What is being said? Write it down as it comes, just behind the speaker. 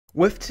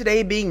With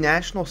today being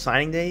National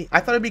Signing Day, I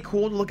thought it'd be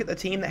cool to look at the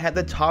team that had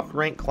the top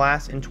ranked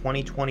class in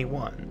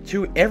 2021.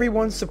 To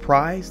everyone's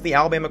surprise, the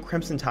Alabama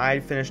Crimson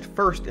Tide finished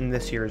first in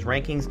this year's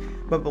rankings,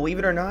 but believe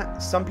it or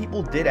not, some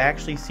people did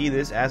actually see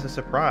this as a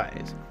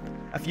surprise.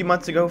 A few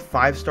months ago,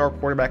 five-star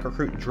quarterback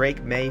recruit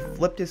Drake May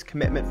flipped his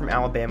commitment from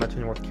Alabama to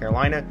North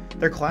Carolina.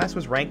 Their class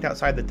was ranked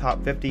outside the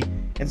top 50,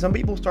 and some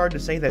people started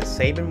to say that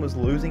Saban was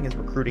losing his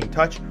recruiting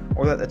touch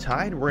or that the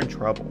Tide were in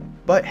trouble.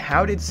 But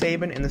how did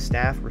Saban and the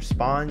staff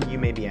respond, you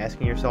may be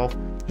asking yourself.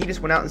 He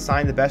just went out and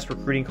signed the best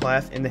recruiting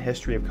class in the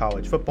history of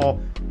college football,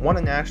 won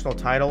a national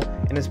title,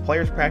 and his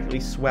players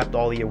practically swept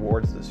all the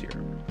awards this year.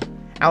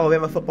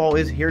 Alabama football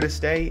is here to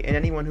stay, and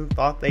anyone who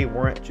thought they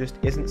weren't just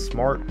isn't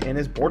smart and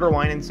is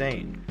borderline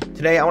insane.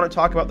 Today, I want to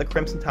talk about the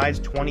Crimson Tide's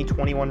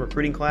 2021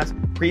 recruiting class,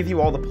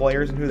 preview all the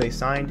players and who they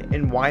signed,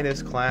 and why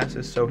this class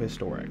is so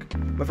historic.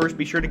 But first,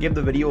 be sure to give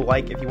the video a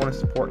like if you want to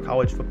support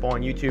college football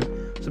on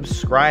YouTube,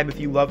 subscribe if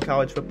you love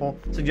college football,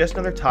 suggest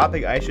another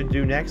topic I should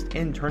do next,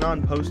 and turn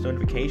on post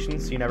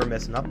notifications so you never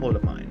miss an upload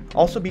of mine.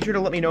 Also, be sure to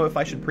let me know if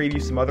I should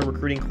preview some other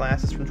recruiting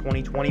classes from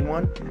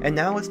 2021, and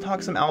now let's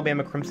talk some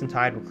Alabama Crimson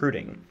Tide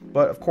recruiting,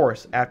 but of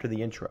course, after the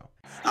intro.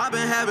 I've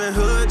been having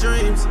hood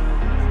dreams,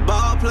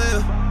 ball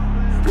player,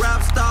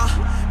 rap star,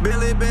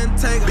 Billy been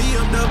taken,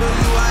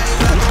 BMW, I ain't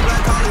got no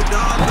black, call it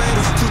dog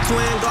faders. Two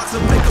twin Glocks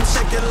and make them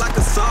shake it like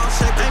a salt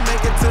shake. Ain't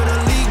make it to the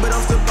league, but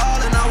I'm still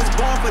ballin', I was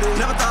born for this.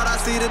 Never thought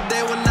I'd see the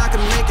day when I can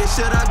make it,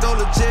 should I go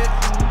legit?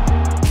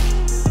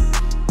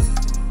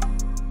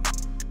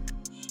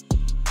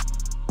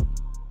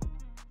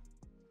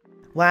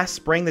 Last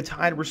spring, the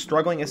Tide were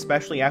struggling,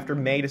 especially after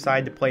May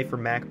decided to play for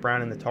Mack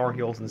Brown and the Tar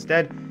Heels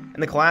instead, and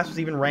the class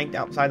was even ranked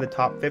outside the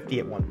top 50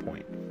 at one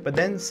point. But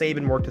then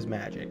Saban worked his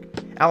magic.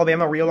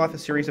 Alabama reeled off a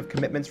series of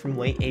commitments from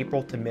late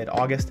April to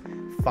mid-August,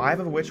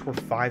 5 of which were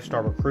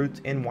five-star recruits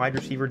in wide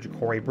receiver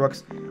Ja'Cory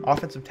Brooks,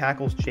 offensive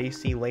tackles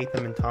J.C.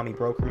 Latham and Tommy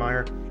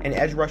Brokermeyer, and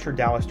edge rusher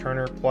Dallas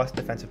Turner, plus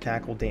defensive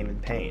tackle Damon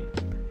Payne.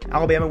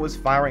 Alabama was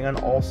firing on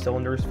all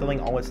cylinders, filling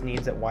all its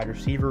needs at wide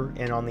receiver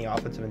and on the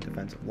offensive and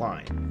defensive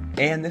line.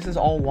 And this is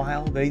all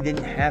while they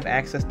didn't have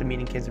access to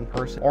meeting kids in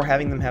person or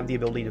having them have the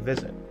ability to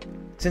visit.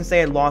 Since they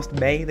had lost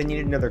May, they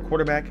needed another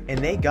quarterback, and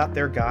they got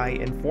their guy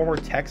in former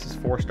Texas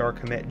four-star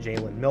commit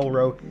Jalen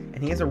Milroe,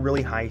 and he has a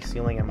really high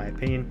ceiling in my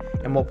opinion,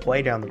 and will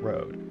play down the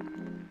road.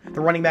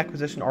 The running back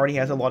position already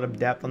has a lot of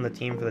depth on the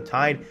team for the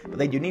Tide, but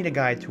they do need a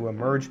guy to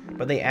emerge,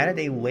 but they added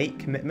a late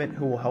commitment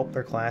who will help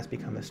their class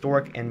become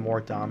historic and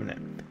more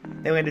dominant.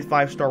 They landed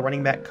five-star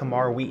running back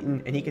Kamar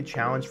Wheaton, and he could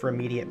challenge for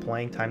immediate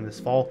playing time this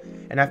fall,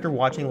 and after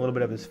watching a little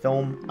bit of his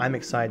film, I'm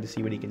excited to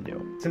see what he can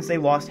do. Since they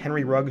lost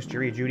Henry Ruggs,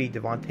 Jerry Jeudy,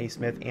 Devontae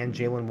Smith, and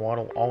Jalen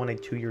Waddle all in a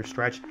 2-year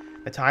stretch,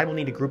 the Tide will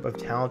need a group of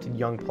talented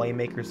young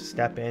playmakers to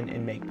step in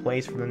and make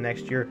plays for them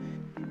next year,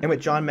 and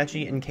with John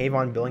Mechie and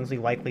Kayvon Billingsley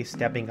likely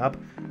stepping up,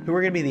 who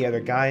are going to be the other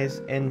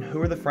guys, and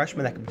who are the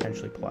freshmen that could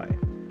potentially play?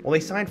 Well, they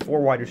signed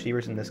 4 wide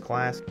receivers in this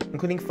class,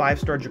 including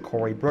 5-star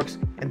Ja'Cory Brooks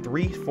and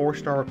 3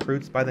 4-star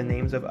recruits by the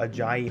names of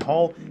Ajayi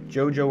Hall,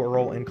 JoJo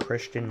Earl, and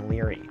Christian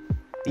Leary.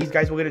 These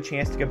guys will get a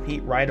chance to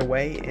compete right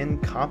away,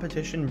 and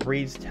competition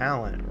breeds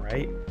talent,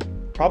 right?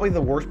 Probably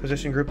the worst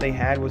position group they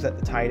had was at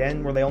the tight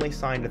end, where they only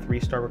signed a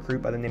 3-star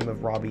recruit by the name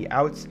of Robbie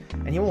Outs,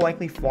 and he will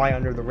likely fly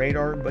under the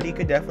radar, but he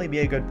could definitely be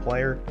a good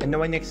player, and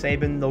knowing Nick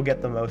Saban, they'll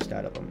get the most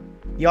out of him.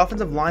 The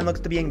offensive line looks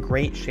to be in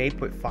great shape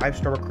with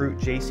 5-star recruit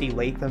J.C.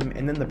 Latham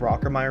and then the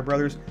Brokermeyer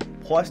brothers,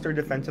 plus their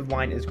defensive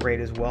line is great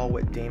as well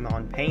with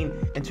Damon Payne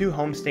and 2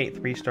 home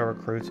state 3-star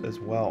recruits as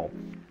well.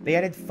 They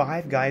added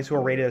 5 guys who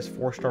are rated as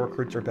 4-star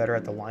recruits or better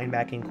at the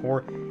linebacking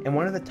core, and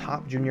one of the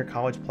top junior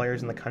college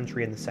players in the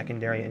country in the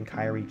secondary in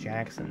Kyrie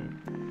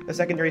Jackson. The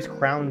secondary's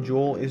crown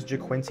jewel is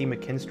JaQuincy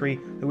McKinstry,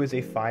 who is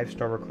a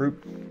 5-star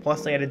recruit,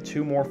 plus they added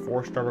 2 more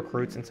 4-star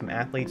recruits and some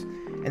athletes,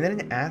 and then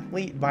an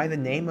athlete by the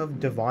name of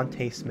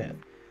Devontae Smith.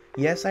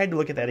 Yes, I had to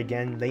look at that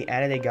again. They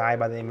added a guy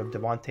by the name of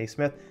Devontae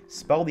Smith,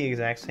 spelled the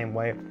exact same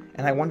way,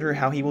 and I wonder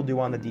how he will do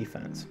on the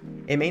defense.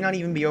 It may not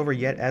even be over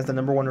yet, as the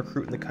 #1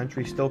 recruit in the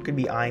country still could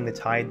be eyeing the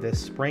Tide this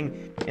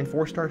spring, and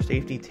 4-star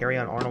safety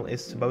Terrion Arnold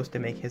is supposed to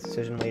make his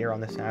decision later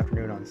on this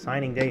afternoon on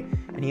signing day,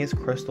 and he is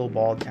crystal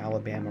balled to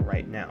Alabama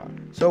right now.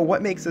 So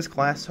what makes this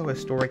class so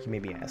historic, you may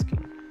be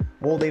asking?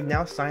 Well, they've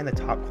now signed the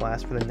top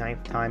class for the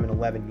 9th time in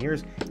 11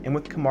 years, and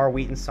with Kamar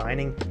Wheaton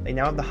signing, they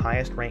now have the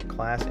highest ranked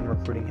class in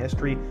recruiting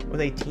history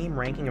with a team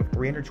ranking of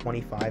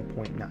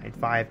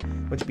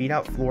 325.95, which beat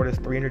out Florida's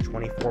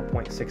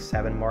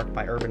 324.67 mark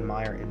by Urban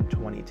Meyer in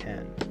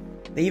 2010.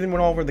 They even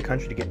went all over the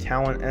country to get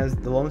talent, as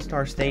the Lone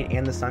Star State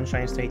and the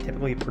Sunshine State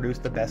typically produce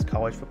the best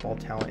college football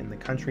talent in the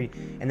country,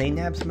 and they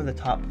nab some of the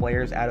top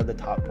players out of the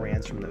top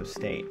brands from those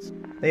states.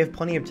 They have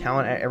plenty of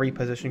talent at every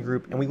position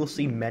group, and we will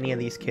see many of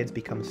these kids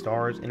become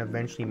stars and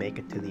eventually make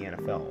it to the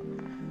NFL.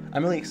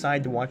 I'm really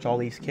excited to watch all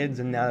these kids,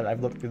 and now that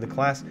I've looked through the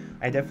class,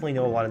 I definitely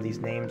know a lot of these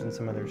names and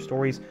some of their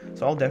stories,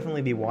 so I'll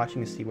definitely be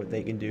watching to see what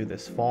they can do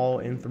this fall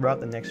and throughout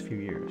the next few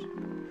years.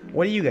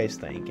 What do you guys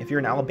think? If you're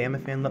an Alabama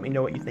fan, let me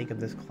know what you think of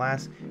this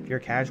class. If you're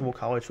a casual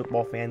college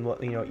football fan,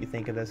 let me know what you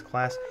think of this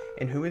class.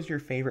 And who is your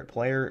favorite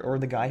player or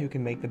the guy who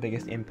can make the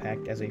biggest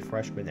impact as a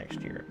freshman next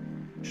year?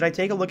 Should I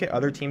take a look at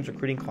other teams'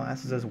 recruiting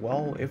classes as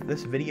well? If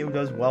this video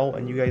does well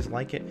and you guys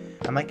like it,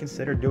 I might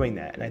consider doing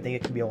that, and I think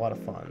it could be a lot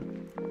of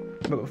fun.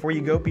 But before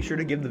you go, be sure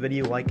to give the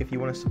video a like if you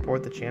want to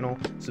support the channel,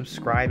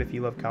 subscribe if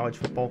you love college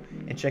football,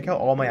 and check out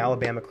all my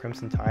Alabama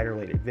Crimson Tide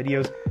related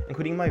videos,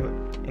 including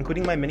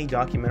my mini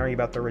documentary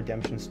about their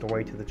redemption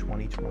story to the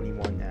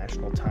 2021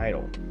 national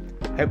title.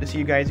 I hope to see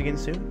you guys again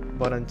soon,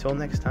 but until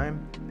next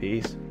time,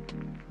 peace.